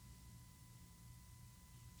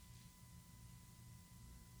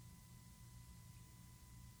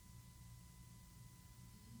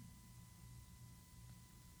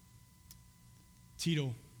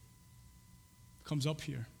 Tito comes up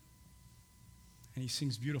here and he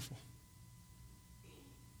sings beautiful.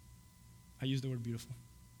 I use the word beautiful.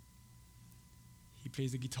 He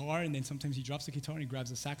plays the guitar and then sometimes he drops the guitar and he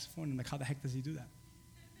grabs the saxophone and like, how the heck does he do that?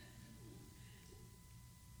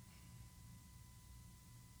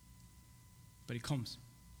 But he comes.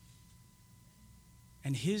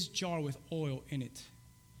 And his jar with oil in it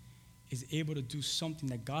is able to do something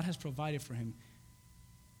that God has provided for him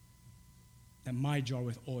that my jar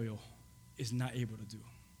with oil is not able to do.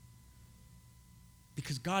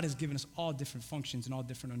 Because God has given us all different functions and all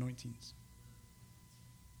different anointings.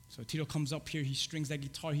 So Tito comes up here, he strings that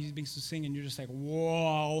guitar, he begins to sing, and you're just like,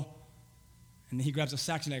 whoa. And then he grabs a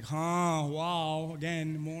sax, and you're like, wow,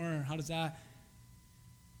 again, more, how does that?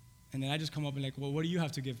 And then I just come up and like, well, what do you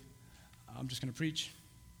have to give? I'm just going to preach.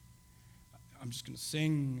 I'm just going to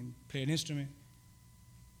sing and play an instrument.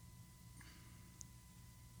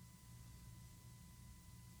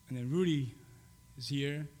 And then Rudy is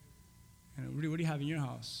here. And Rudy, what do you have in your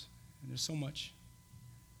house? And there's so much.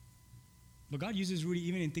 But God uses Rudy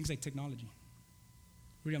even in things like technology.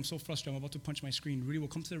 Rudy, I'm so frustrated. I'm about to punch my screen. Rudy will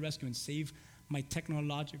come to the rescue and save my the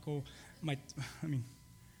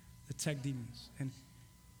tech demons. And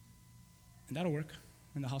that'll work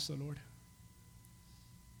in the house of the Lord.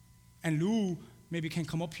 And Lou maybe can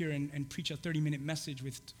come up here and preach a 30-minute message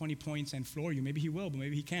with 20 points and floor you. Maybe he will, but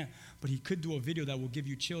maybe he can't. But he could do a video that will give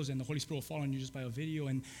you chills and the Holy Spirit will fall on you just by a video.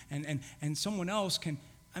 And someone else can,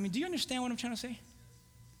 do you understand what I'm trying to say?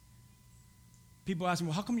 People ask me,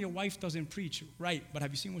 well, how come your wife doesn't preach? Right, but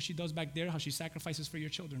have you seen what she does back there? How she sacrifices for your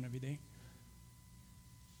children every day?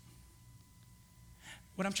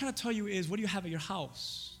 What I'm trying to tell you is, what do you have at your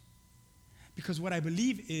house? Because what I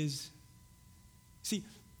believe is, see,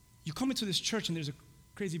 you come into this church and there's a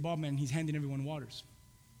crazy bald man, he's handing everyone waters.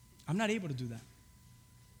 I'm not able to do that.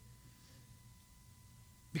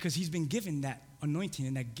 Because he's been given that anointing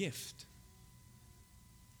and that gift.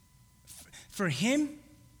 For him,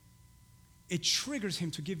 it triggers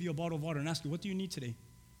him to give you a bottle of water and ask you, what do you need today?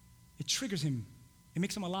 It triggers him. It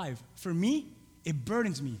makes him alive. For me, it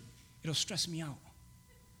burdens me. It'll stress me out.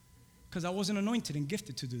 Because I wasn't anointed and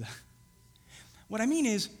gifted to do that. What I mean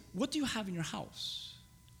is, what do you have in your house?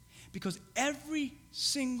 Because every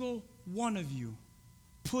single one of you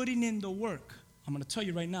putting in the work, I'm going to tell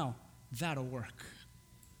you right now, that'll work.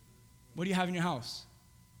 What do you have in your house?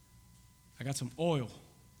 I got some oil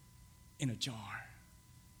in a jar.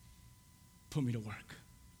 Put me to work.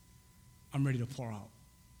 I'm ready to pour out.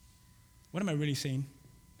 What am I really saying?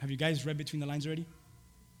 Have you guys read between the lines already?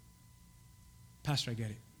 Pastor, I get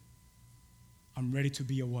it. I'm ready to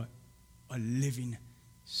be a what? A living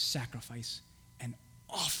sacrifice, an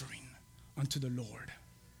offering unto the Lord,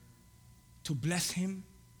 to bless him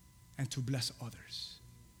and to bless others.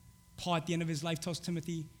 Paul, at the end of his life, tells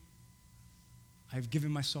Timothy, I've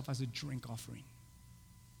given myself as a drink offering.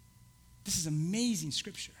 This is amazing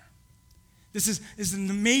scripture. This is an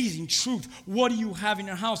amazing truth. What do you have in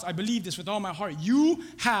your house? I believe this with all my heart.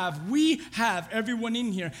 We have, everyone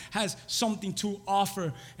in here has something to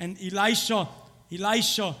offer. And Elisha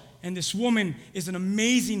and this woman is an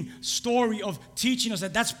amazing story of teaching us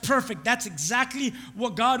that that's perfect. That's exactly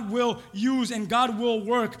what God will use and God will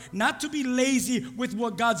work. Not to be lazy with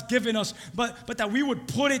what God's given us, but that we would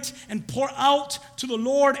put it and pour out to the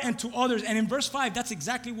Lord and to others. And in verse 5, that's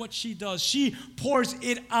exactly what she does. She pours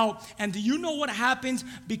it out. And do you know what happens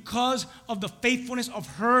because of the faithfulness of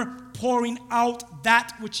her pouring out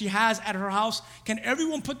that which she has at her house? Can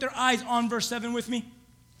everyone put their eyes on verse 7 with me?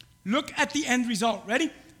 Look at the end result.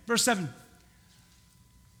 Ready? Verse 7.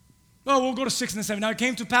 Well, we'll go to 6 and 7. Now it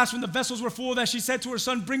came to pass when the vessels were full that she said to her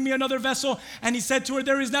son, bring me another vessel. And he said to her,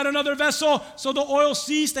 there is not another vessel. So the oil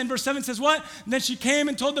ceased. And verse 7 says what? And then she came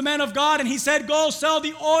and told the man of God. And he said, go sell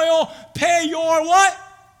the oil, pay your what?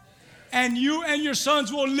 And you and your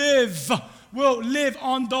sons will live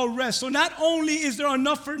on the rest. So not only is there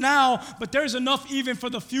enough for now, but there's enough even for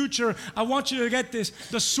the future. I want you to get this.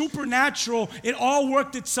 The supernatural, it all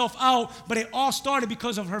worked itself out, but it all started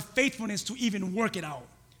because of her faithfulness to even work it out.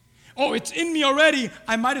 Oh, it's in me already.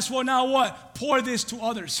 I might as well now what? Pour this to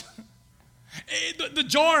others. The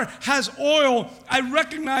jar has oil. I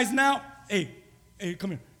recognize now. Hey,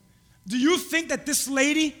 come here. Do you think that this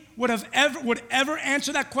lady would ever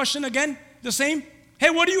answer that question again the same? Hey,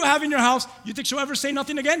 what do you have in your house? You think she'll ever say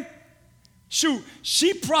nothing again? Shoot,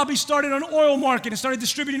 she probably started an oil market and started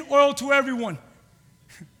distributing oil to everyone.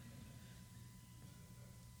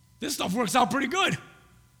 This stuff works out pretty good.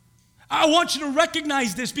 I want you to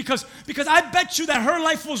recognize this because I bet you that her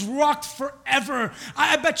life was rocked forever.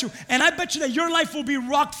 I bet you. And I bet you that your life will be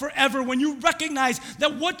rocked forever when you recognize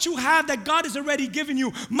that what you have that God has already given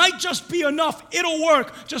you might just be enough. It'll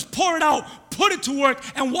work. Just pour it out. Put it to work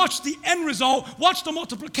and watch the end result. Watch the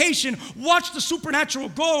multiplication. Watch the supernatural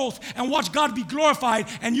growth and watch God be glorified.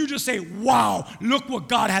 And you just say, wow, look what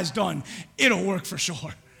God has done. It'll work for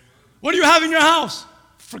sure. What do you have in your house?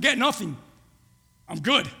 Forget nothing. I'm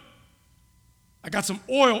good. I got some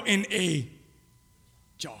oil in a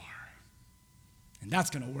jar. And that's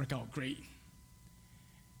going to work out great.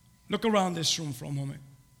 Look around this room for a moment.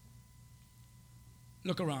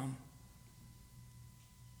 Look around.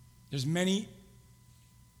 There's many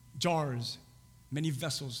jars, many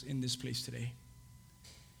vessels in this place today.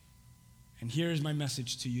 And here's my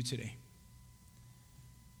message to you today.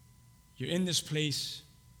 You're in this place,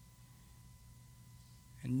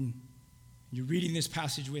 and you're reading this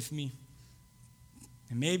passage with me.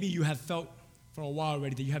 And maybe you have felt for a while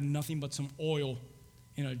already that you have nothing but some oil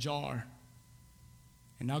in a jar.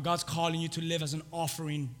 And now God's calling you to live as an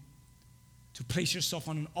offering, to place yourself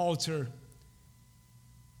on an altar,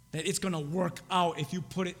 that it's going to work out if you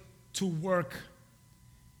put it to work,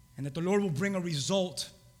 and that the Lord will bring a result.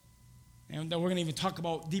 And that we're going to even talk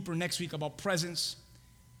about deeper next week about presence.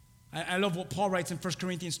 I love what Paul writes in 1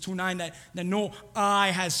 Corinthians 2:9, that no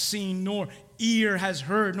eye has seen, nor ear has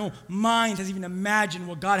heard, no mind has even imagined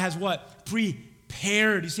what God has what?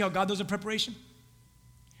 Prepared. You see how God does a preparation?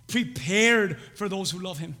 Prepared for those who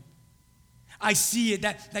love him. I see it,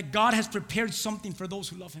 that God has prepared something for those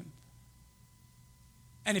who love him.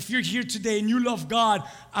 And if you're here today and you love God,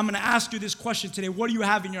 I'm going to ask you this question today. What do you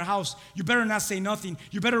have in your house? You better not say nothing.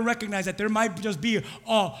 You better recognize that there might just be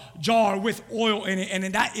a jar with oil in it,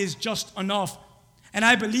 and that is just enough. And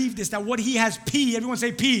I believe this, that what he has everyone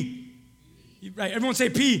say P. Right, everyone say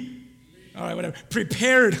P. All right, whatever.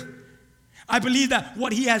 Prepared. I believe that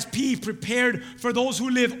what he has prepared for those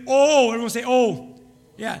who live, everyone say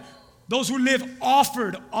yeah. Those who live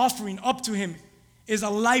offering up to him is a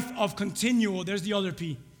life of continual, there's the other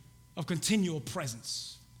P, of continual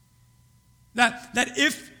presence. That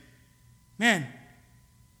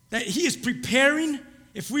he is preparing,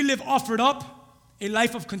 if we live offered up, a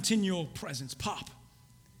life of continual presence.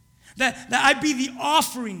 That I be the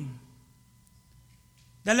offering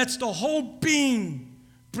that lets the whole being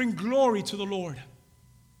bring glory to the Lord.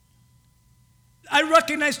 I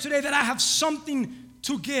recognize today that I have something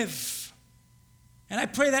to give. And I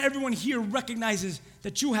pray that everyone here recognizes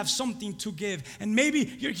that you have something to give. And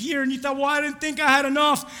maybe you're here and you thought, well, I didn't think I had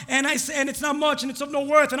enough. And it's not much, and it's of no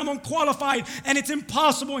worth, and I'm unqualified, and it's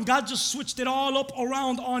impossible. And God just switched it all up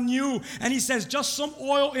around on you. And he says, just some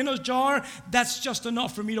oil in a jar, that's just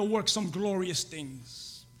enough for me to work some glorious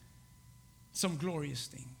things. Some glorious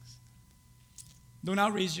things. Do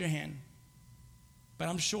not raise your hand. But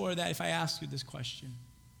I'm sure that if I ask you this question,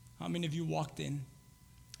 how many of you walked in?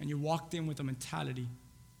 And you walked in with a mentality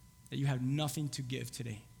that you have nothing to give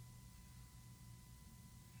today.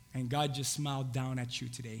 And God just smiled down at you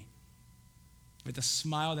today with a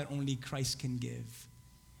smile that only Christ can give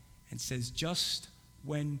and says, just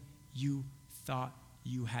when you thought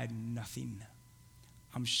you had nothing,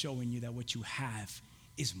 I'm showing you that what you have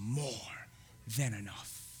is more than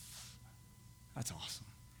enough. That's awesome.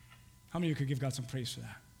 How many of you could give God some praise for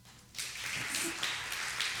that?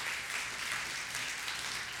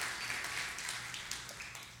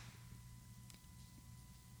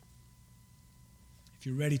 If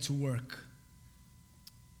you're ready to work,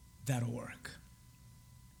 that'll work.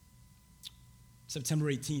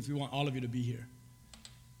 September 18th, we want all of you to be here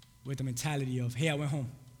with the mentality of, hey, I went home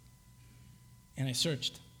and I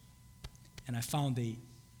searched and I found a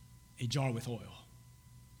jar with oil.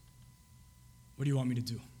 What do you want me to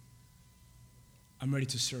do? I'm ready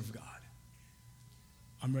to serve God.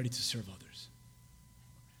 I'm ready to serve others.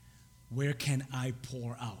 Where can I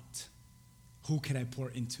pour out? Who can I pour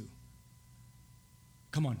into?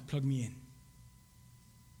 Come on, plug me in.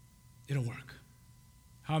 It'll work.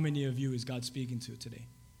 How many of you is God speaking to today?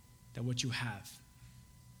 That what you have,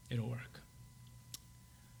 it'll work.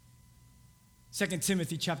 2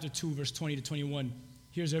 Timothy chapter 2, verse 20 to 21.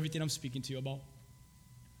 Here's everything I'm speaking to you about.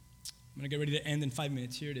 I'm going to get ready to end in 5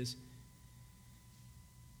 minutes. Here it is.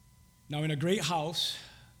 Now, in a great house,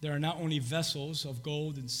 there are not only vessels of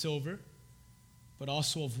gold and silver, but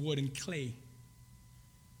also of wood and clay.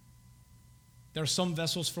 There are some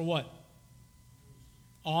vessels for what?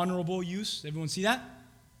 Honorable use. Everyone see that?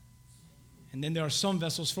 And then there are some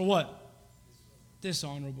vessels for what?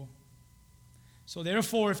 Dishonorable. So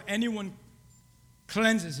therefore, if anyone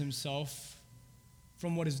cleanses himself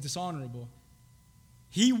from what is dishonorable,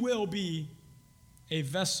 he will be a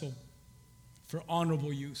vessel for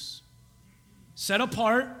honorable use. Set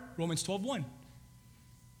apart, Romans 12:1.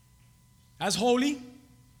 As holy,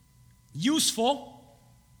 useful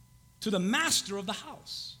to the master of the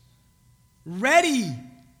house. Ready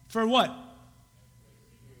for what?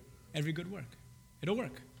 Every good work. It'll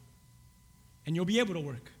work. And you'll be able to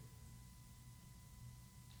work.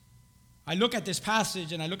 I look at this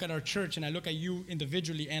passage and I look at our church and I look at you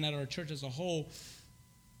individually and at our church as a whole.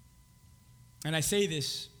 And I say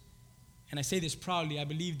this, and I say this proudly, I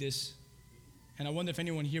believe this, and I wonder if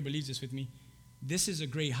anyone here believes this with me. This is a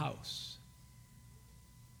great house.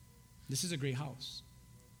 This is a great house.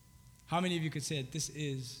 How many of you could say that this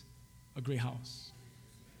is a great house?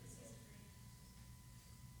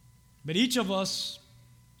 But each of us,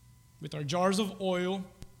 with our jars of oil,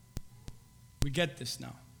 we get this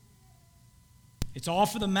now. It's all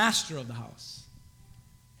for the master of the house.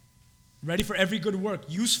 Ready for every good work,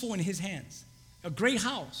 useful in his hands. A great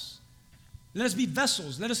house. Let us be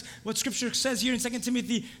vessels. What Scripture says here in 2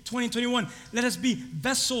 Timothy 20:21, let us be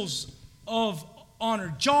vessels of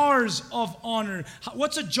honor, jars of honor.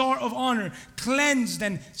 What's a jar of honor? Cleansed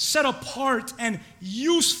and set apart and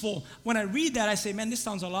useful. When I read that, I say, man, this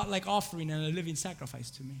sounds a lot like offering and a living sacrifice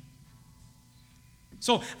to me.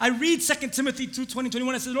 So I read 2 Timothy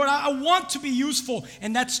 2:20-21. I say, Lord, I want to be useful.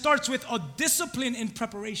 And that starts with a discipline in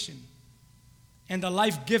preparation and a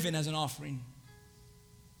life given as an offering.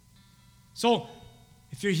 So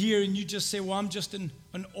if you're here and you just say, well, I'm just an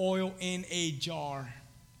oil in a jar,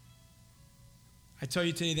 I tell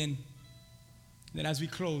you today then as we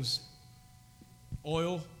close,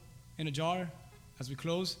 oil in a jar, as we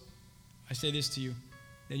close, I say this to you,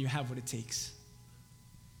 then you have what it takes.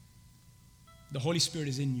 The Holy Spirit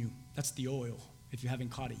is in you. That's the oil, if you haven't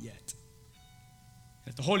caught it yet.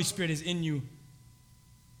 If the Holy Spirit is in you,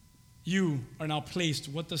 you are now placed,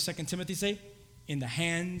 what does 2 Timothy say? In the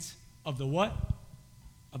hands of the what?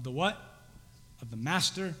 Of the what? Of the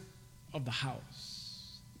master of the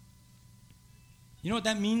house. You know what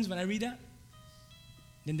that means when I read that?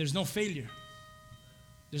 Then there's no failure.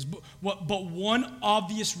 There's but one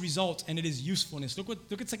obvious result, and it is usefulness. Look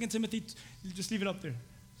at 2 Timothy, just leave it up there.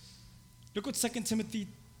 Look what 2 Timothy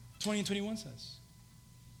 20 and 21 says.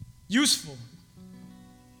 Useful.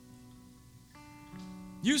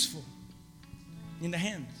 Useful in the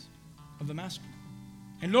hands of the master.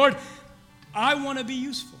 And Lord, I want to be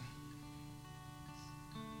useful.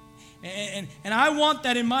 And I want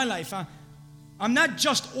that in my life. I'm not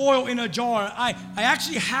just oil in a jar. I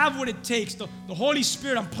actually have what it takes. The Holy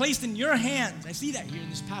Spirit, I'm placed in your hands. I see that here in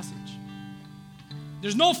this passage.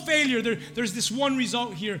 There's no failure. There's this one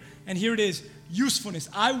result here, and here it is, usefulness.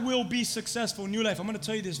 I will be successful in New Life. I'm going to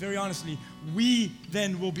tell you this very honestly. We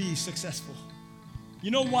then will be successful. You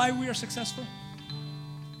know why we are successful?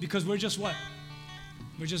 Because we're just what?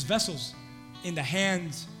 We're just vessels in the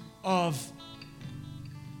hands of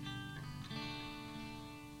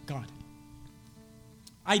God.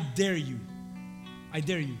 I dare you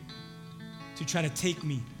to try to take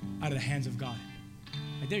me out of the hands of God.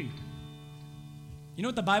 I dare you. You know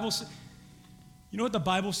what the Bible says? You know what the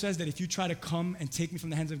Bible says? That if you try to come and take me from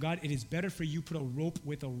the hands of God, it is better for you put a rope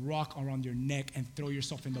with a rock around your neck and throw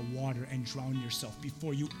yourself in the water and drown yourself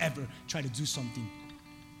before you ever try to do something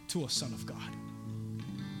to a son of God.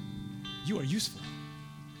 You are useful.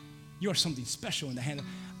 You are something special in the hand of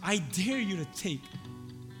God. I dare you to take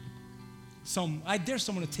I dare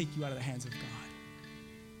someone to take you out of the hands of God.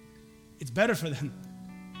 It's better for them.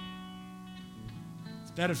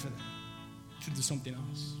 It's better for them to do something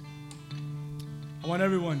else. I want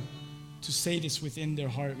everyone to say this within their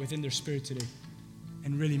heart, within their spirit today,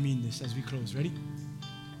 and really mean this as we close. Ready?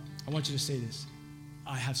 I want you to say this.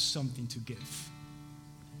 I have something to give.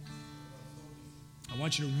 I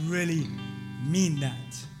want you to really mean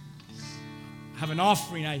that. I have an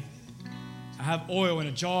offering. I have oil in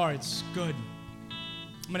a jar. It's good.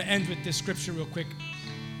 I'm going to end with this scripture real quick.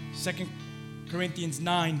 2 Corinthians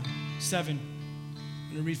 9:7. I'm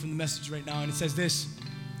going to read from the Message right now, and it says this.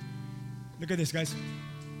 Look at this, guys.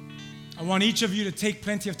 I want each of you to take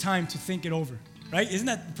plenty of time to think it over. Right? Isn't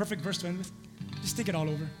that the perfect verse to end with? Just think it all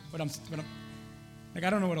over. I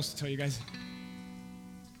don't know what else to tell you guys.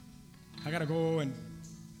 I got to go, and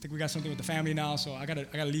I think we got something with the family now, so I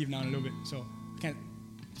gotta leave now in a little bit. So I can't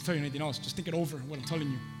tell you anything else. Just think it over, what I'm telling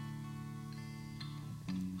you.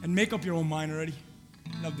 And make up your own mind already.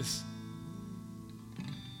 Love this.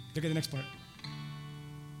 Look at the next part.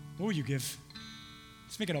 What will you give?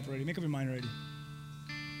 Just make it up already. Make up your mind already.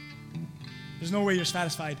 There's no way you're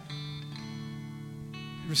satisfied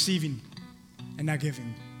receiving and not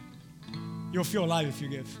giving. You'll feel alive if you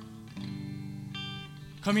give.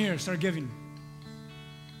 Come here, start giving.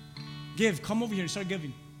 Give. Come over here, start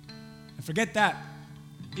giving. And forget that.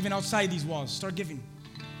 Even outside these walls, start giving.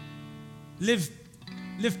 Live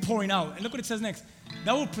pouring out. And look what it says next.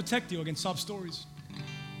 That will protect you against sob stories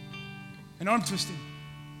and arm twisting.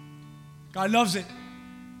 God loves it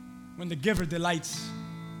when the giver delights.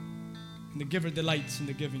 And the giver delights in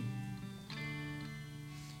the giving.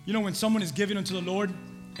 You know, when someone is giving unto the Lord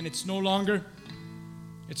and it's no longer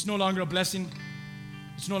a blessing,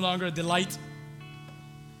 it's no longer a delight,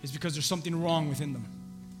 it's because there's something wrong within them.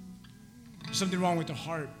 There's something wrong with their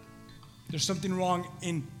heart. There's something wrong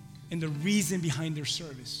in the reason behind their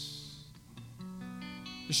service.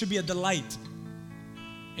 There should be a delight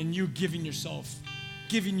in you giving yourself,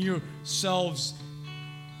 giving yourselves,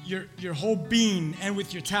 your whole being, and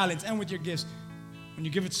with your talents and with your gifts. When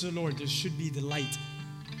you give it to the Lord, there should be delight.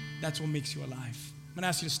 That's what makes you alive. I'm going to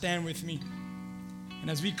ask you to stand with me. And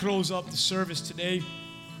as we close up the service today,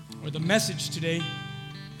 or the message today,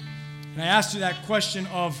 and I asked you that question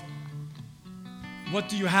of, what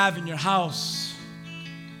do you have in your house?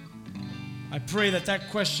 I pray that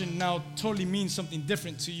question now totally means something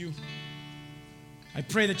different to you. I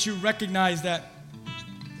pray that you recognize that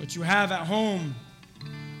what you have at home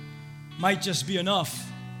might just be enough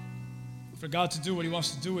for God to do what He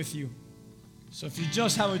wants to do with you. So if you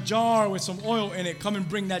just have a jar with some oil in it, come and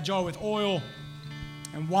bring that jar with oil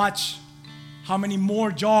and watch how many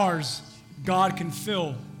more jars God can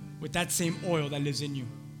fill with that same oil that lives in you.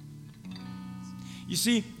 You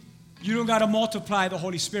see, you don't got to multiply the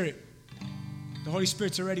Holy Spirit. The Holy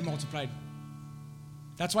Spirit's already multiplied.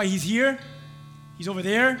 That's why He's here, He's over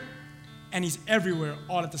there, and he's everywhere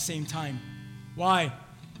all at the same time. Why?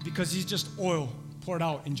 Because he's just oil poured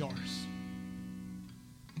out in jars.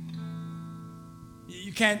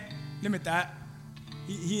 You can't limit that.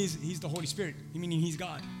 He's the Holy Spirit, meaning he's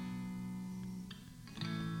God.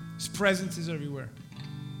 His presence is everywhere.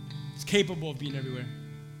 He's capable of being everywhere.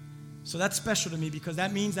 So that's special to me because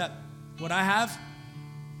that means that what I have,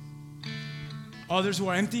 others who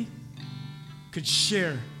are empty could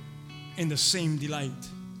share in the same delight.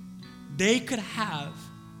 They could have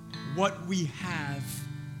what we have.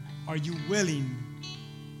 Are you willing?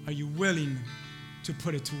 Are you willing to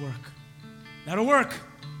put it to work? That'll work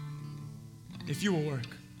if you will work.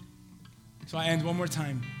 So I end one more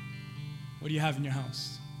time. What do you have in your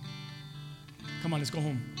house? Come on, let's go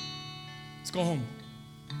home. Let's go home.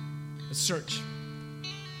 Let's search.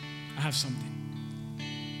 I have something.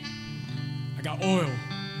 I got oil.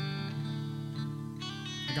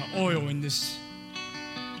 I got oil in this.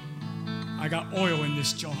 I got oil in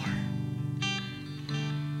this jar.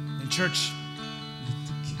 And church,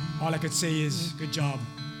 all I could say is, good job.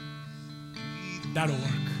 That'll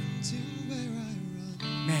work.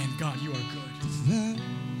 Man, God, you are good.